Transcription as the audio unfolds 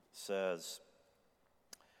says,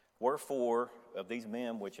 "Wherefore of these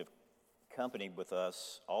men which have accompanied with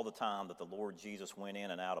us all the time that the Lord Jesus went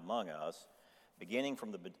in and out among us, beginning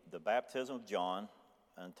from the baptism of John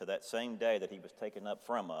unto that same day that he was taken up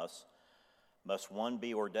from us, must one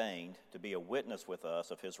be ordained to be a witness with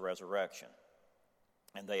us of his resurrection.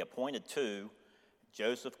 And they appointed two,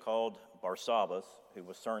 Joseph called Barsabbas, who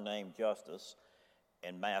was surnamed Justus,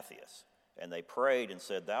 and Matthias. And they prayed and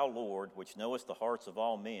said, Thou, Lord, which knowest the hearts of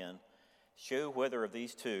all men, shew whether of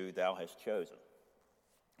these two thou hast chosen,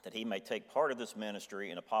 that he may take part of this ministry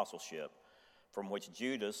and apostleship, from which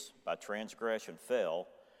Judas by transgression fell,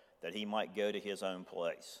 that he might go to his own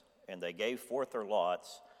place. And they gave forth their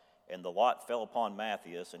lots, and the lot fell upon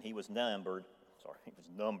Matthias, and he was numbered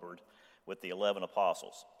with the 11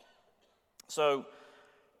 apostles." So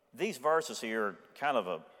these verses here are kind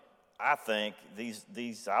of I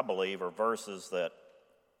believe, are verses that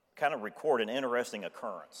kind of record an interesting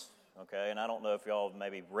occurrence. Okay, and I don't know if y'all have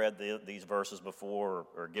maybe read these verses before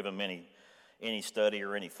or given them any study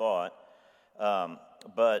or any thought,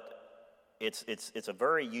 but it's a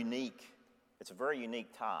very unique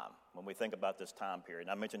time when we think about this time period.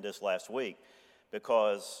 And I mentioned this last week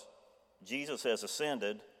because Jesus has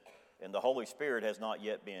ascended and the Holy Spirit has not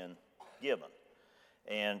yet been given,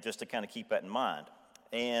 and just to kind of keep that in mind.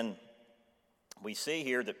 And we see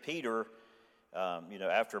here that Peter,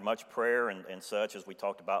 after much prayer and such, as we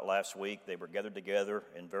talked about last week, they were gathered together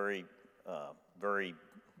in very,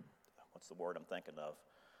 what's the word I'm thinking of?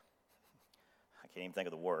 I can't even think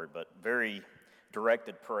of the word, but very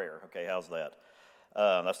directed prayer. Okay, how's that?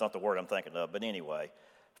 That's not the word I'm thinking of, but anyway,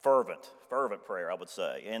 fervent prayer, I would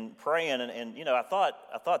say. And praying, and I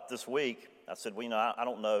thought this week, I said, I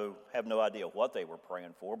don't know, have no idea what they were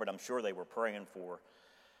praying for, but I'm sure they were praying for,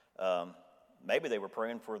 maybe they were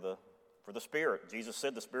praying for the Spirit. Jesus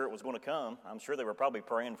said the Spirit was going to come. I'm sure they were probably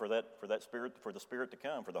praying for the Spirit to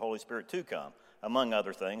come, for the Holy Spirit to come, among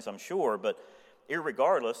other things, I'm sure. But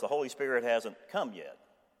irregardless, the Holy Spirit hasn't come yet,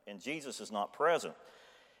 and Jesus is not present.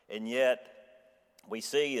 And yet, we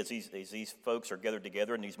see as these folks are gathered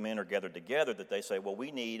together and these men are gathered together that they say, well,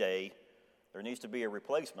 there needs to be a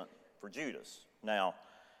replacement for Judas. Now,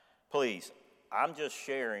 please, I'm just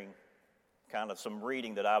sharing kind of some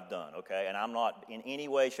reading that I've done, okay? And I'm not in any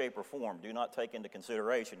way, shape, or form, do not take into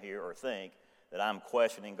consideration here or think that I'm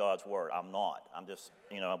questioning God's word. I'm not. I'm just,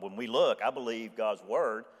 when we look, I believe God's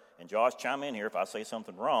word, and Josh, chime in here if I say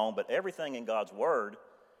something wrong, but everything in God's word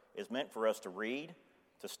is meant for us to read,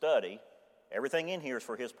 to study. Everything in here is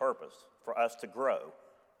for his purpose, for us to grow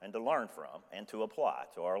and to learn from and to apply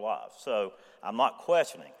to our lives. So I'm not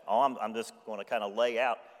questioning. I'm just going to kind of lay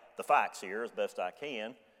out the facts here as best I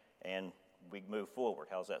can, and we move forward.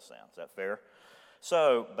 How's that sound? Is that fair?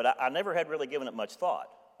 So, but I never had really given it much thought.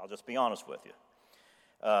 I'll just be honest with you.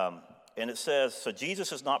 And it says, so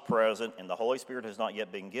Jesus is not present and the Holy Spirit has not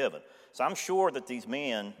yet been given. So I'm sure that these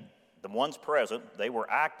men, the ones present, they were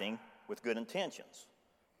acting with good intentions.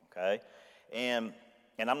 Okay? And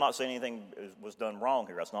I'm not saying anything was done wrong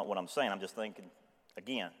here. That's not what I'm saying. I'm just thinking,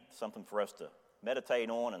 again, something for us to meditate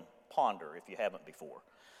on and ponder if you haven't before.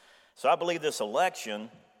 So I believe this election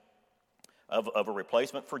of a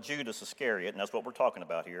replacement for Judas Iscariot, and that's what we're talking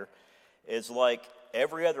about here, is like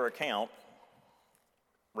every other account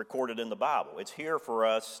recorded in the Bible. It's here for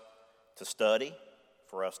us to study,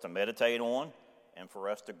 for us to meditate on, and for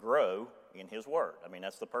us to grow in his word. I mean,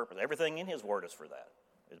 that's the purpose. Everything in his word is for that.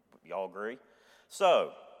 Y'all agree?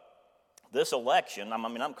 So, this election,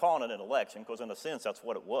 I'm calling it an election because in a sense that's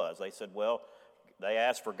what it was. They said, well, they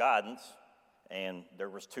asked for guidance, and there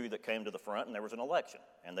was two that came to the front, and there was an election,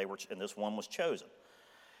 and this one was chosen.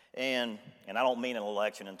 And I don't mean an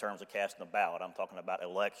election in terms of casting a ballot. I'm talking about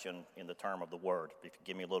election in the term of the word, if you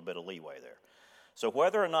give me a little bit of leeway there. So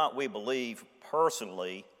whether or not we believe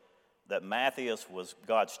personally that Matthias was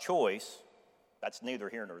God's choice, that's neither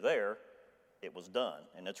here nor there. It was done,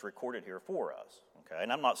 and it's recorded here for us. Okay,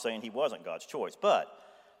 and I'm not saying he wasn't God's choice, but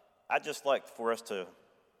I'd just like for us to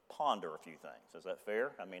ponder a few things. Is that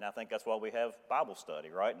fair? I think that's why we have Bible study,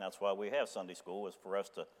 right? And that's why we have Sunday school, is for us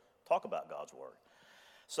to talk about God's word.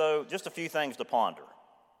 So just a few things to ponder.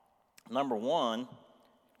 Number one,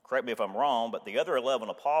 correct me if I'm wrong, but the other 11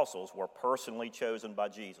 apostles were personally chosen by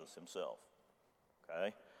Jesus himself.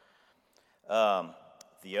 Okay?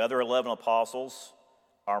 The other 11 apostles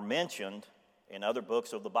are mentioned in other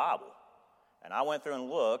books of the Bible. And I went through and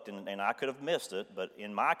looked, and I could have missed it, but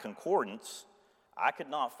in my concordance, I could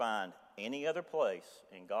not find any other place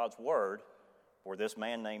in God's word where this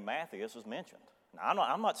man named Matthias is mentioned. Now,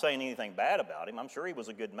 I'm not saying anything bad about him. I'm sure he was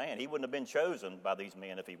a good man. He wouldn't have been chosen by these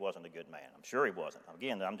men if he wasn't a good man. I'm sure he wasn't.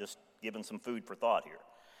 Again, I'm just giving some food for thought here.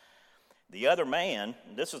 The other man,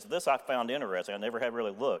 this I found interesting. I never had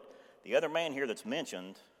really looked. The other man here that's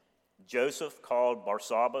mentioned, Joseph, called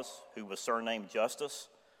Barsabbas, who was surnamed Justus,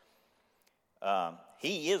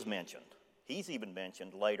 he is mentioned. He's even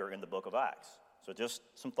mentioned later in the book of Acts. So just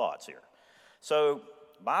some thoughts here. So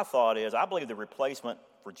my thought is, I believe the replacement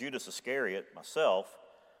for Judas Iscariot, myself,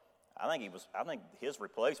 I think his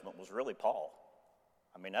replacement was really Paul.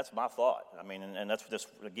 I mean, that's my thought. I mean, and that's just,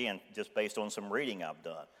 again, just based on some reading I've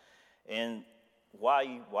done. And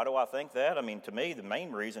why do I think that? I mean, to me, the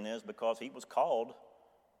main reason is because he was called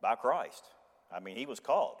by Christ. I mean, he was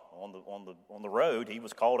called on the road. He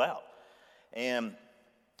was called out. And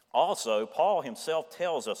also, Paul himself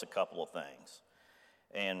tells us a couple of things.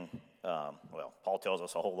 And, Paul tells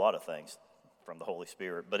us a whole lot of things from the Holy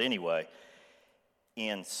Spirit. But anyway,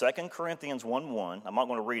 in 2 Corinthians 1:1, I'm not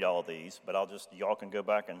going to read all of these, but y'all can go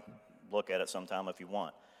back and look at it sometime if you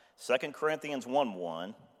want. 2 Corinthians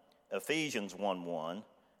 1:1, Ephesians 1:1,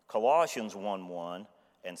 Colossians 1:1,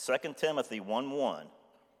 and 2 Timothy 1:1,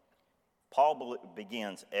 Paul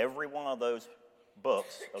begins every one of those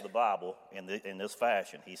books of the Bible in this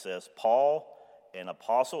fashion. He says, Paul, an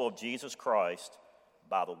apostle of Jesus Christ,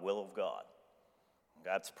 by the will of God.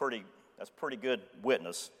 That's pretty good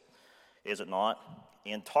witness, is it not?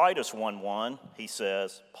 In Titus 1:1, he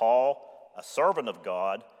says, Paul, a servant of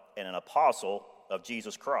God and an apostle of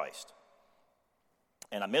Jesus Christ.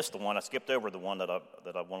 And I missed the one. I skipped over the one that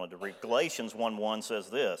I wanted to read. Galatians 1:1 says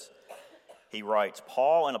this. He writes,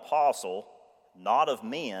 Paul, an apostle, not of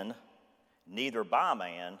men, neither by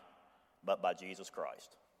man, but by Jesus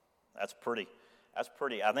Christ. That's pretty.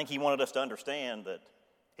 I think he wanted us to understand that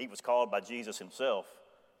he was called by Jesus himself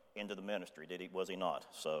into the ministry. Was he not?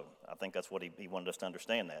 So I think that's what he wanted us to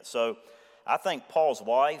understand that. So I think Paul's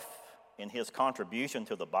life and his contribution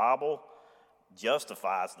to the Bible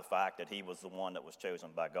justifies the fact that he was the one that was chosen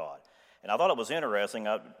by God. And I thought it was interesting.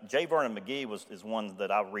 J. Vernon McGee is one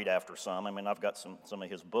that I read after some. I mean, I've got some of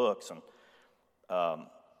his books, and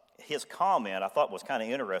his comment I thought was kind of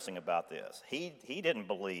interesting about this. He didn't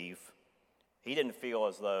feel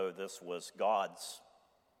as though this was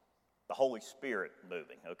the Holy Spirit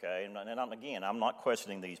moving, okay? And again, I'm not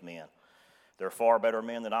questioning these men. They're far better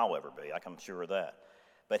men than I'll ever be. I'm sure of that.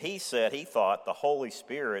 But he said he thought the Holy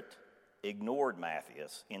Spirit ignored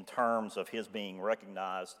Matthias in terms of his being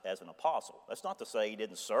recognized as an apostle. That's not to say he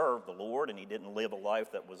didn't serve the Lord and he didn't live a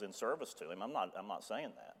life that was in service to him. I'm not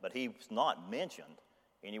saying that. But he's not mentioned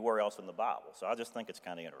anywhere else in the Bible. So I just think it's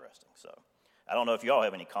kind of interesting. So I don't know if y'all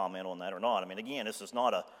have any comment on that or not. I mean, again, this is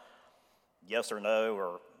not a yes or no,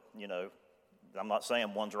 or, I'm not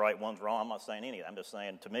saying one's right, one's wrong. I'm not saying any of that. I'm just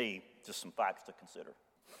saying, to me, just some facts to consider.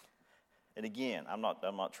 And again, I'm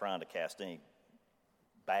not trying to cast any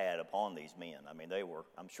bad upon these men. I mean,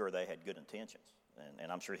 I'm sure they had good intentions,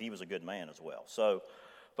 and I'm sure he was a good man as well. So,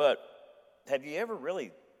 but have you ever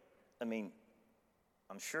really, I'm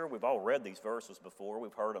sure we've all read these verses before.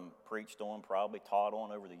 We've heard them preached on, probably taught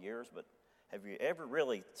on over the years, but have you ever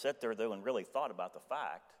really sat there, though, and really thought about the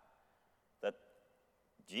fact that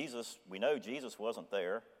we know Jesus wasn't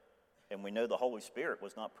there, and we know the Holy Spirit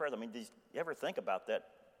was not present? I mean, did you ever think about that,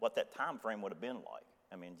 what that time frame would have been like?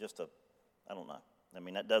 I mean, I don't know. I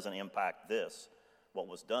mean, that doesn't impact what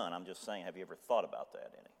was done. I'm just saying, have you ever thought about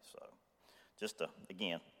that any? So, just,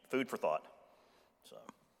 again, food for thought. So,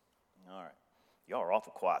 all right. Y'all are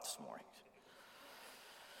awful quiet this morning.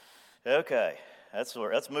 Okay,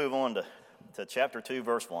 let's move on to chapter 2,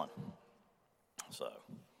 verse 1. So,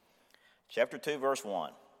 chapter 2, verse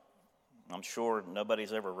 1. I'm sure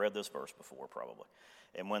nobody's ever read this verse before, probably.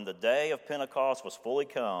 And when the day of Pentecost was fully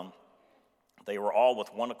come, they were all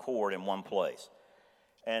with one accord in one place.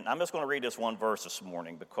 And I'm just going to read this one verse this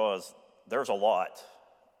morning because there's a lot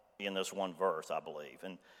in this one verse, I believe.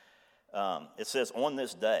 And it says, on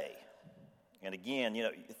this day. And again,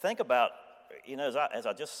 think about, as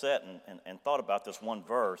I just sat and thought about this one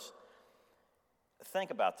verse,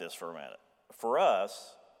 think about this for a minute. For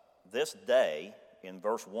us, this day in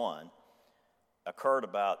verse 1 occurred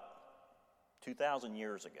about 2,000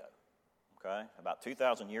 years ago, okay? About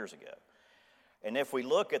 2,000 years ago. And if we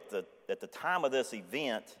look at the time of this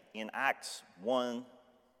event in Acts 1,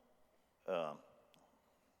 I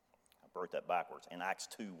wrote that backwards, in Acts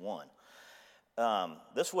 2:1,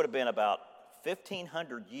 this would have been about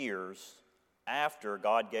 1,500 years after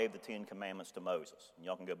God gave the Ten Commandments to Moses. And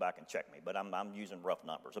y'all can go back and check me, but I'm using rough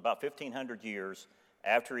numbers. About 1,500 years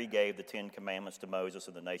after he gave the Ten Commandments to Moses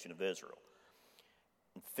and the nation of Israel.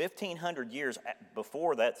 1,500 years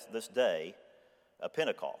before this day of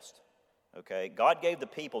Pentecost. Okay, God gave the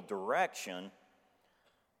people direction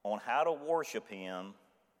on how to worship him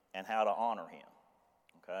and how to honor him.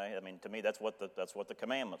 Okay, I mean, to me, that's what the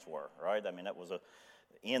commandments were, right? I mean, that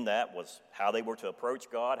was how they were to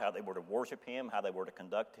approach God, how they were to worship Him, how they were to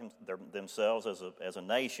conduct themselves as a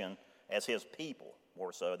nation, as His people,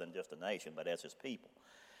 more so than just a nation, but as His people.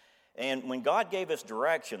 And when God gave us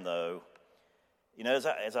direction, though, you know,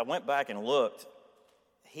 as I went back and looked,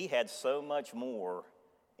 He had so much more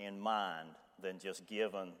in mind than just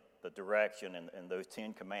giving the direction and those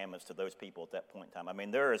 10 commandments to those people at that point in time. I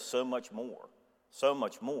mean, there is so much more. So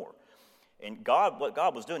much more. And what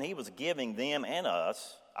God was doing, He was giving them and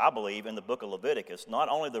us, I believe, in the book of Leviticus, not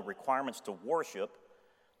only the requirements to worship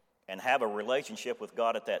and have a relationship with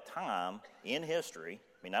God at that time in history,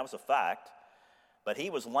 I mean, that was a fact, but He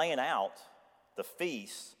was laying out the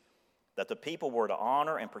feasts that the people were to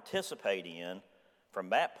honor and participate in from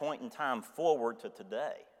that point in time forward to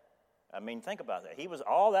today. I mean, think about that.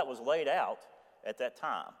 All that was laid out at that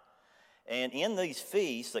time. And in these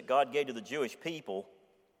feasts that God gave to the Jewish people,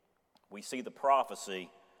 we see the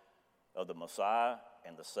prophecy of the Messiah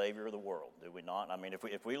and the Savior of the world, do we not? I mean, if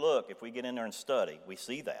we get in there and study, we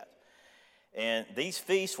see that. And these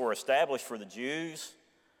feasts were established for the Jews,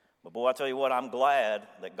 but boy, I tell you what, I'm glad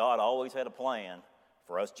that God always had a plan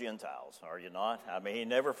for us Gentiles, are you not? I mean, He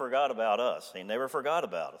never forgot about us. He never forgot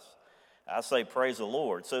about us. I say praise the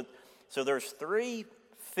Lord. So there's 3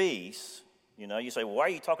 feasts. You know, you say, well, why are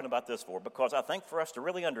you talking about this for? Because I think for us to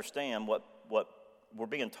really understand what we're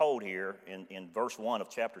being told here in verse 1 of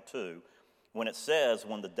chapter 2, when it says,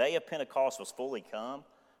 when the day of Pentecost was fully come,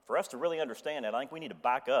 for us to really understand that, I think we need to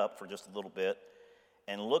back up for just a little bit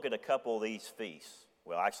and look at a couple of these feasts.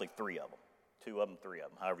 Well, actually 3 of them. 2 of them, 3 of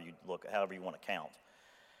them, however you want to count.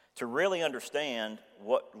 To really understand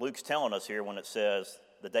what Luke's telling us here when it says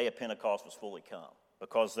the day of Pentecost was fully come.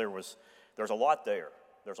 Because there's a lot there.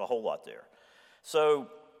 There's a whole lot there. So,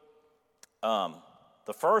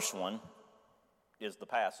 the first one is the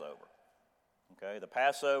Passover. Okay, the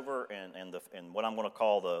Passover and what I'm going to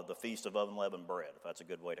call the Feast of Unleavened Bread, if that's a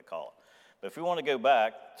good way to call it. But if we want to go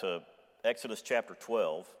back to Exodus chapter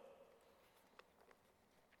 12,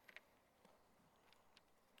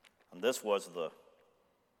 and this was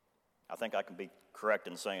I think I can be correct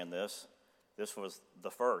in saying this was the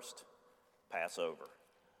first Passover.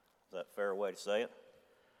 Is that a fair way to say it?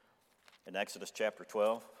 In Exodus chapter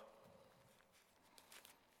 12.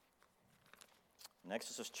 In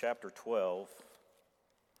Exodus chapter 12,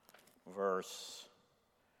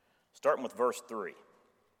 starting with verse 3.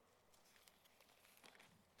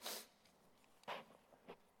 Well,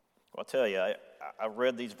 I'll tell you, I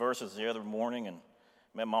read these verses the other morning and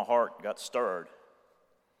man, my heart got stirred.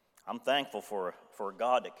 I'm thankful for a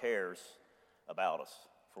God that cares about us,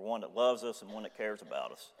 for one that loves us and one that cares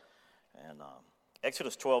about us. And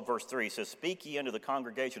Exodus 12, verse 3 says, Speak ye unto the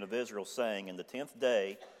congregation of Israel, saying, In the 10th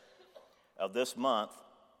day of this month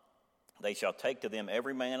they shall take to them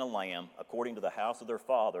every man a lamb, according to the house of their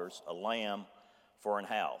fathers, a lamb for an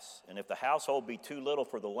house. And if the household be too little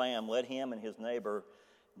for the lamb, let him and his neighbor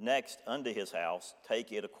next unto his house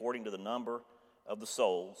take it according to the number of the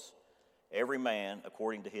souls. Every man,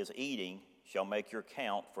 according to his eating, shall make your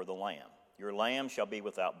count for the lamb. Your lamb shall be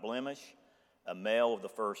without blemish, a male of the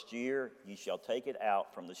first year. Ye shall take it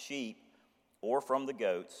out from the sheep or from the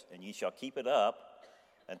goats, and ye shall keep it up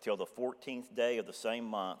until the 14th day of the same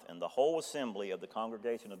month, and the whole assembly of the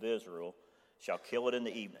congregation of Israel shall kill it in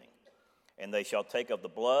the evening. And they shall take of the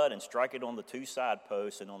blood and strike it on the 2 side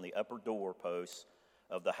posts and on the upper door posts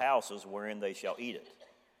of the houses wherein they shall eat it.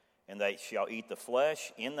 And they shall eat the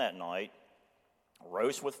flesh in that night,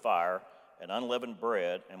 roast with fire and unleavened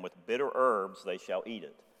bread, and with bitter herbs they shall eat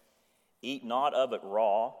it. Eat not of it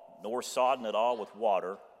raw, nor sodden it all with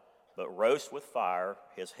water, but roast with fire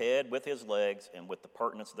his head with his legs and with the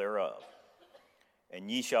purtenance thereof. And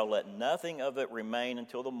ye shall let nothing of it remain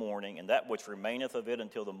until the morning, and that which remaineth of it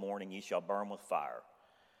until the morning ye shall burn with fire.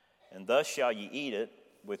 And thus shall ye eat it,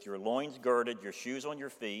 with your loins girded, your shoes on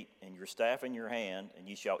your feet, and your staff in your hand, and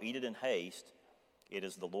ye shall eat it in haste. It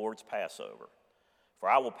is the Lord's Passover. For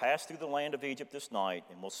I will pass through the land of Egypt this night,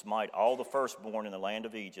 and will smite all the firstborn in the land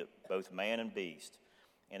of Egypt, both man and beast.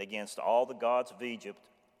 And against all the gods of Egypt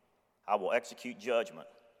I will execute judgment.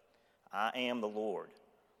 I am the Lord.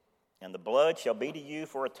 And the blood shall be to you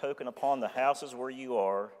for a token upon the houses where you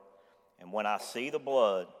are. And when I see the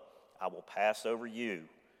blood, I will pass over you.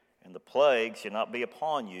 And the plague shall not be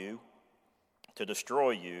upon you to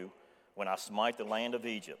destroy you when I smite the land of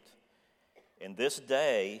Egypt. And this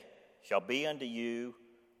day shall be unto you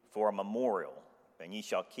for a memorial, and ye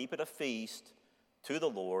shall keep it a feast to the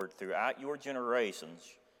Lord throughout your generations.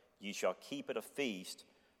 Ye shall keep it a feast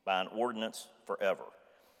by an ordinance forever.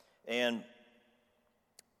 And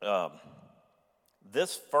the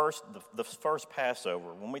first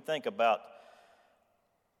Passover, when we think about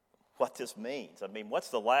what this means, I mean, what's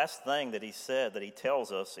the last thing that he said that he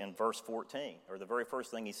tells us in verse 14, or the very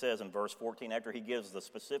first thing he says in verse 14 after he gives the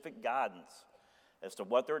specific guidance as to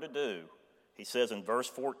what they're to do? He says in verse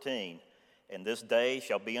 14, "And this day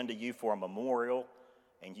shall be unto you for a memorial,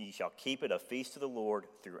 and ye shall keep it a feast to the Lord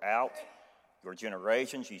throughout your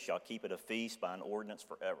generations. Ye shall keep it a feast by an ordinance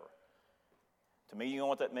forever." To me, you know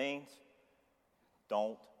what that means?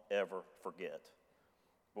 Don't ever forget.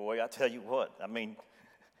 Boy, I tell you what, I mean,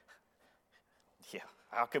 yeah,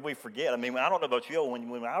 how could we forget? I mean, I don't know about you,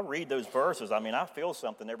 when I read those verses, I mean, I feel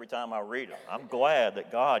something every time I read them. I'm glad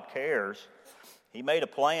that God cares. He made a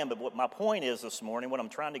plan, but what my point is this morning, what I'm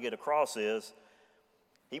trying to get across is,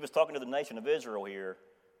 he was talking to the nation of Israel here,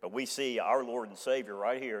 but we see our Lord and Savior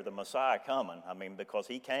right here, the Messiah coming. I mean, because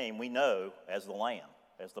he came, we know, as the Lamb,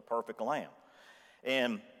 as the perfect Lamb.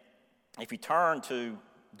 And if you turn to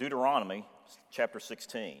Deuteronomy chapter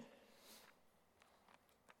 16.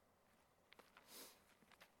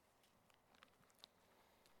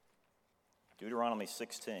 Deuteronomy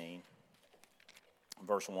 16,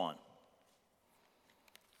 verse 1.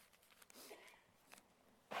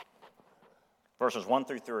 Verses 1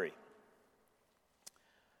 through 3. It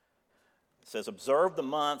says, "Observe the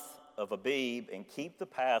month of Abib, and keep the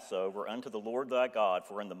Passover unto the Lord thy God,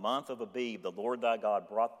 for in the month of Abib the Lord thy God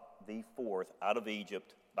brought thee forth out of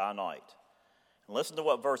Egypt by night." And listen to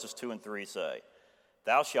what verses 2 and 3 say.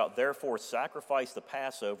 "Thou shalt therefore sacrifice the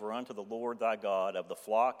Passover unto the Lord thy God of the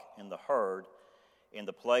flock and the herd in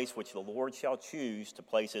the place which the Lord shall choose to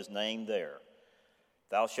place his name there.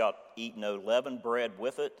 Thou shalt eat no leavened bread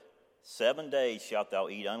with it. 7 days shalt thou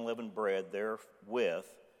eat unleavened bread therewith,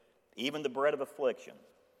 even the bread of affliction.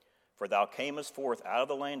 For thou camest forth out of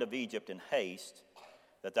the land of Egypt in haste,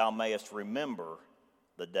 that thou mayest remember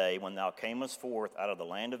the day when thou camest forth out of the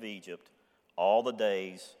land of Egypt all the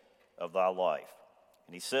days of thy life."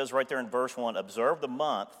 And he says right there in verse 1, "Observe the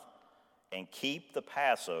month and keep the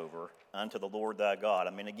Passover unto the Lord thy God." I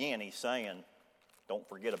mean, again, he's saying, don't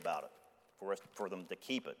forget about it, for them to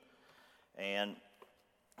keep it. And,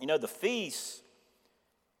 you know, the feasts,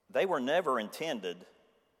 they were never intended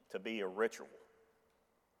to be a ritual.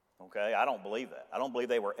 Okay, I don't believe that. I don't believe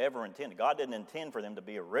they were ever intended. God didn't intend for them to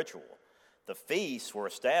be a ritual. The feasts were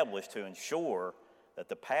established to ensure that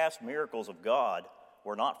the past miracles of God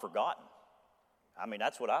were not forgotten. I mean,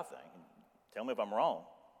 that's what I think. Tell me if I'm wrong.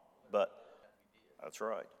 But that's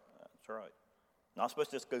right. That's right. Not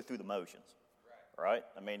supposed to just go through the motions. Right?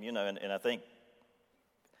 I mean, you know, and I think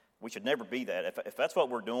we should never be that. If that's what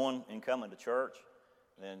we're doing in coming to church,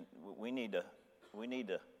 then we need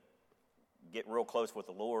to get real close with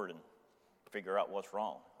the Lord and figure out what's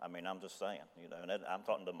wrong. I mean, I'm just saying, you know, and I'm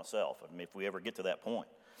talking to myself. I mean, if we ever get to that point,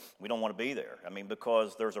 we don't want to be there. I mean,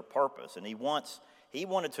 because there's a purpose, and he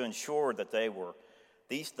wanted to ensure that they were,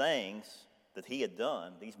 these things that he had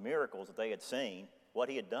done, these miracles that they had seen, what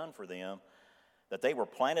he had done for them, that they were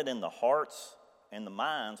planted in the hearts and the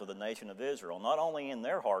minds of the nation of Israel, not only in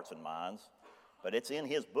their hearts and minds, but it's in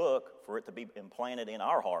his book for it to be implanted in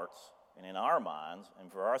our hearts and in our minds,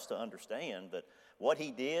 and for us to understand that what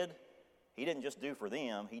he did, he didn't just do for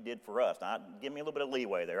them, he did for us. Now, give me a little bit of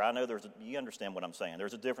leeway there. I know you understand what I'm saying.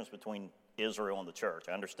 There's a difference between Israel and the church.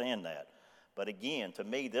 I understand that. But again, to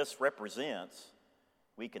me, this represents,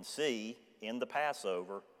 we can see in the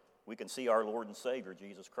Passover, we can see our Lord and Savior,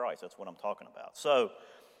 Jesus Christ. That's what I'm talking about. So,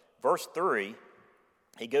 verse 3,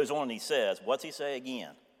 he goes on and he says, what's he say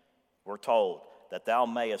again? We're told, that thou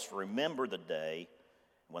mayest remember the day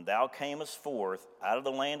when thou camest forth out of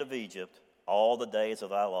the land of Egypt all the days of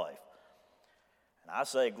thy life. And I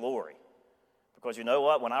say glory. Because you know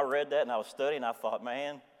what? When I read that and I was studying, I thought,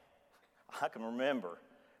 man, I can remember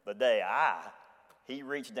the day he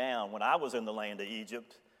reached down when I was in the land of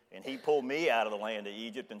Egypt, and he pulled me out of the land of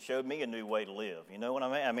Egypt and showed me a new way to live. You know what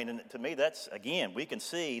I mean? I mean, to me, that's, again, we can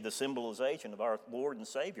see the symbolization of our Lord and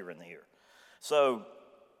Savior in here. So,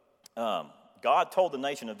 God told the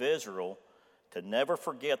nation of Israel to never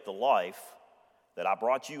forget the life that I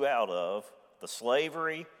brought you out of, the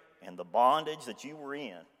slavery and the bondage that you were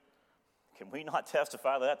in. Can we not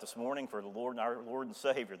testify to that this morning for the Lord and our Lord and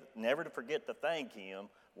Savior? Never to forget to thank him,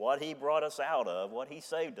 what he brought us out of, what he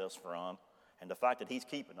saved us from, and the fact that he's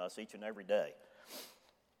keeping us each and every day.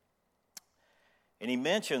 And he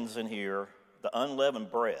mentions in here the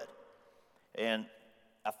unleavened bread. And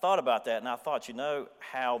I thought about that, and I thought, you know,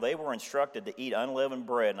 how they were instructed to eat unleavened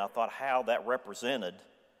bread, and I thought how that represented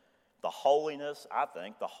the holiness, I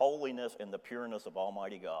think, the holiness and the pureness of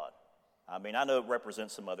Almighty God. I mean, I know it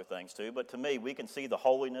represents some other things too, but to me, we can see the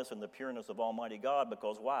holiness and the pureness of Almighty God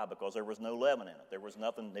because why? Because there was no leaven in it. There was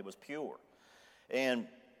nothing, it was pure. And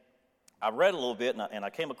I read a little bit, and I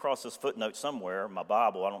came across this footnote somewhere in my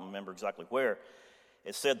Bible. I don't remember exactly where.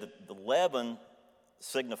 It said that the leaven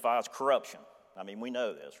signifies corruption. I mean, we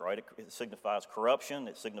know this, right? It signifies corruption.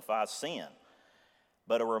 It signifies sin.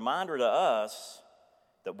 But a reminder to us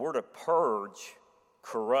that we're to purge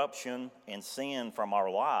corruption and sin from our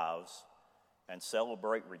lives and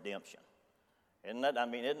celebrate redemption. Isn't that, I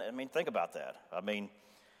mean, think about that. I mean,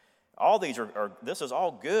 all these this is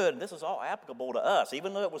all good. This is all applicable to us.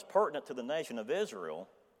 Even though it was pertinent to the nation of Israel,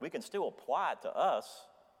 we can still apply it to us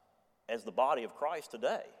as the body of Christ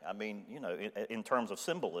today. I mean, you know, in terms of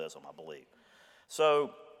symbolism, I believe.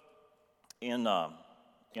 So in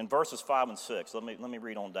verses 5 and 6, let me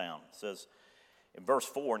read on down. It says, in verse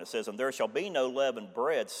 4, and it says, "And there shall be no leavened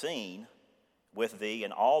bread seen with thee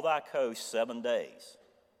in all thy coasts 7 days."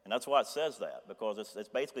 And that's why it says that, because it's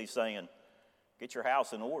basically saying, get your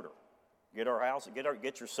house in order.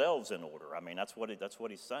 Get yourselves in order. I mean, that's what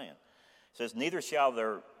he's saying. It says, "Neither shall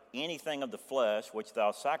there anything of the flesh which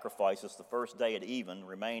thou sacrificest the first day at even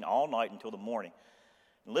remain all night until the morning."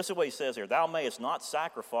 And listen to what he says here. "Thou mayest not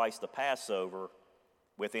sacrifice the Passover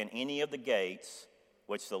within any of the gates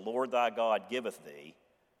which the Lord thy God giveth thee,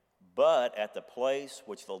 but at the place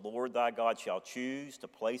which the Lord thy God shall choose to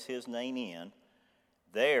place his name in,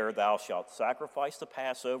 there thou shalt sacrifice the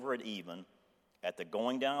Passover at even, at the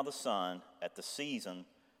going down of the sun, at the season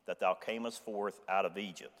that thou camest forth out of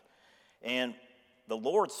Egypt." And the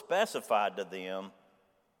Lord specified to them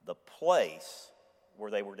the place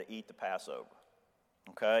where they were to eat the Passover.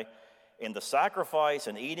 Okay? In the sacrifice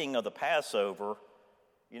and eating of the Passover,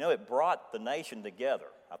 you know, it brought the nation together.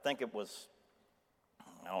 I think it was,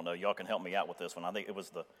 I don't know, y'all can help me out with this one. I think it was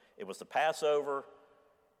the Passover,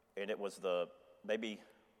 and it was the maybe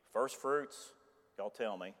first fruits. Y'all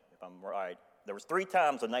tell me if I'm right. There was 3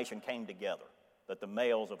 times the nation came together, that the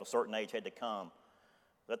males of a certain age had to come.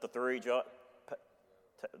 Is that the 3,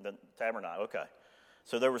 the tabernacle? Okay.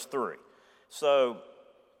 So there was 3. So,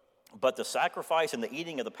 but the sacrifice and the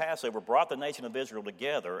eating of the Passover brought the nation of Israel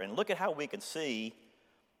together. And look at how we can see,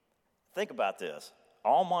 think about this,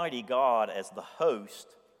 Almighty God as the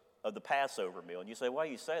host of the Passover meal. And you say, why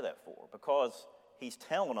do you say that for? Because he's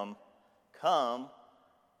telling them, come,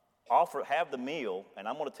 have the meal, and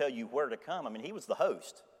I'm going to tell you where to come. I mean, he was the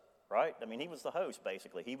host, right? I mean, he was the host,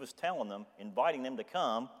 basically. He was telling them, inviting them to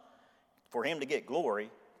come for him to get glory,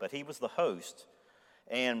 but he was the host.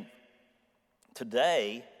 And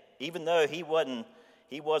today, even though he wasn't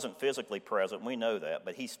physically present, we know that,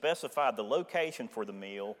 but he specified the location for the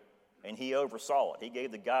meal, and he oversaw it. He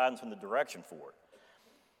gave the guidance and the direction for it,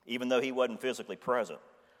 even though he wasn't physically present.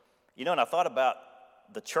 You know, and I thought about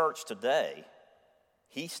the church today.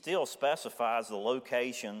 He still specifies the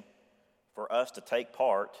location for us to take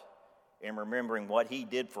part in remembering what he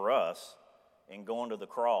did for us in going to the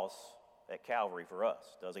cross at Calvary for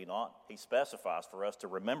us, does he not? He specifies for us to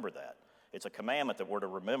remember that. It's a commandment that we're to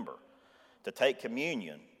remember, to take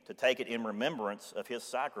communion, to take it in remembrance of his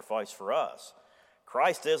sacrifice for us.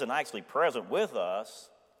 Christ isn't actually present with us,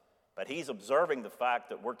 but he's observing the fact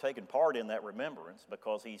that we're taking part in that remembrance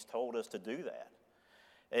because he's told us to do that.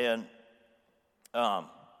 And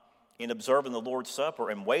in observing the Lord's Supper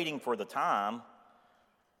and waiting for the time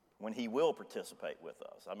when he will participate with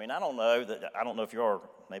us. I mean, I don't know if you are,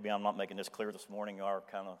 maybe I'm not making this clear this morning, you are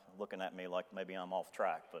kind of looking at me like maybe I'm off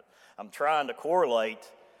track, but I'm trying to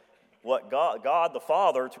correlate what God the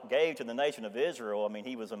Father gave to the nation of Israel. I mean,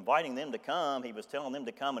 he was inviting them to come, he was telling them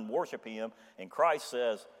to come and worship him, and Christ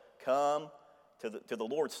says, come to the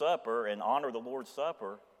Lord's Supper and honor the Lord's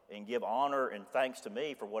Supper and give honor and thanks to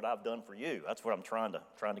me for what I've done for you. That's what I'm trying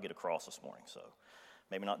to get across this morning. So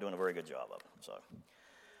maybe not doing a very good job of it. So,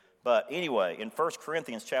 but anyway, in 1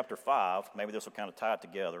 Corinthians chapter 5, maybe this will kind of tie it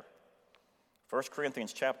together. 1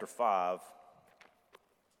 Corinthians chapter 5,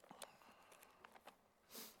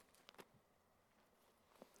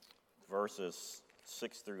 verses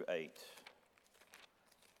 6 through 8.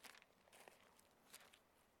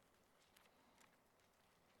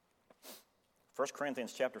 1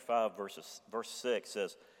 Corinthians chapter 5, verse 6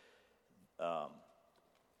 says,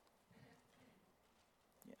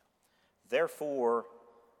 therefore,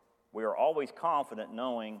 we are always confident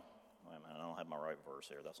knowing, wait a minute, I don't have my right verse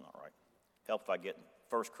here, that's not right. Help if I get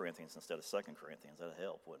 1 Corinthians instead of 2 Corinthians, that'd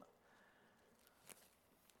help, wouldn't it?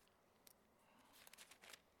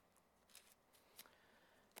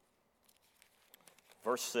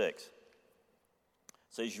 Verse 6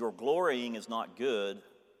 says, your glorying is not good.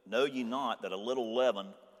 Know ye not that a little leaven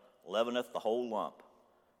leaveneth the whole lump?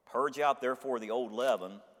 Purge out therefore the old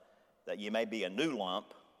leaven, that ye may be a new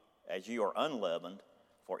lump, as ye are unleavened,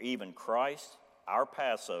 for even Christ, our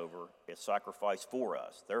Passover, is sacrificed for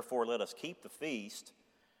us. Therefore let us keep the feast,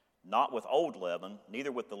 not with old leaven,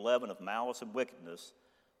 neither with the leaven of malice and wickedness,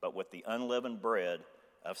 but with the unleavened bread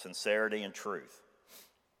of sincerity and truth.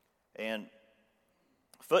 And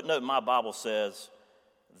footnote in my Bible says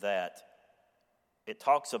that it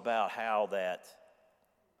talks about how that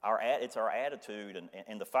it's our attitude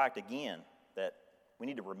and the fact, again, that we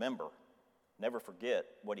need to remember, never forget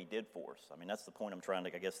what he did for us. I mean, that's the point I'm trying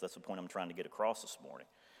to get across this morning.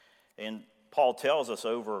 And Paul tells us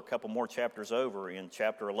over a couple more chapters over in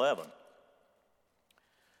chapter 11. I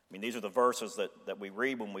mean, these are the verses that we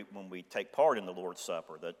read when we take part in the Lord's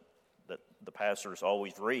Supper, that the pastors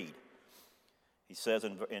always read. He says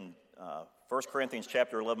in 1 Corinthians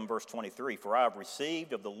chapter 11, verse 23, "For I have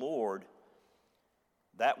received of the Lord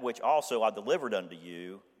that which also I delivered unto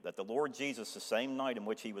you, that the Lord Jesus, the same night in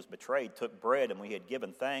which he was betrayed, took bread, and when he had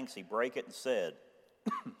given thanks, he brake it and said,"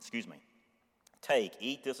 excuse me, "Take,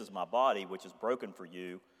 eat, this is my body, which is broken for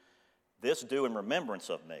you. This do in remembrance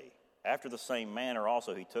of me. After the same manner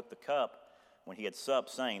also he took the cup when he had supped,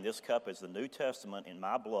 saying, This cup is the New Testament in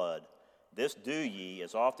my blood. This do ye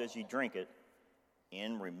as oft as ye drink it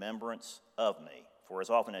in remembrance of me. For as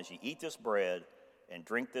often as ye eat this bread and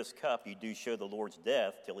drink this cup, ye do show the Lord's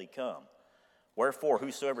death till he come. Wherefore,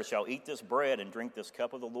 whosoever shall eat this bread and drink this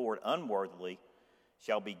cup of the Lord unworthily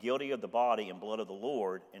shall be guilty of the body and blood of the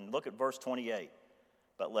Lord." And look at verse 28.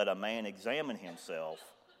 "But let a man examine himself,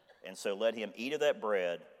 and so let him eat of that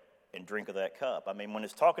bread and drink of that cup." I mean, when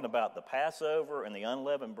it's talking about the Passover and the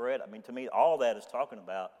unleavened bread, I mean, to me, all that is talking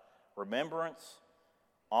about remembrance,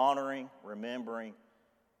 honoring, remembering,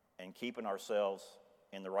 and keeping ourselves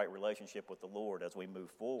in the right relationship with the Lord as we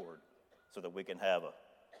move forward so that we can have a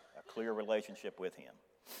clear relationship with him.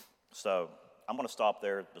 So I'm going to stop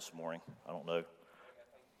there this morning. I don't know.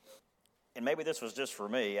 And maybe this was just for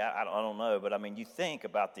me. I don't know. But, I mean, you think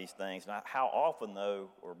about these things. And how often,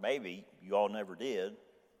 though, or maybe you all never did,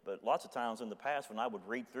 but lots of times in the past when I would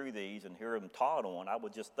read through these and hear them taught on, I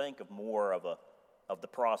would just think of more of the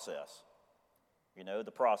process. You know,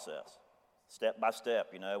 the process. Step by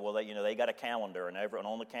step, well, they got a calendar, and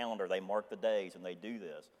on the calendar they mark the days and they do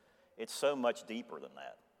this. It's so much deeper than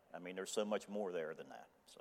that. I mean, there's so much more there than that. So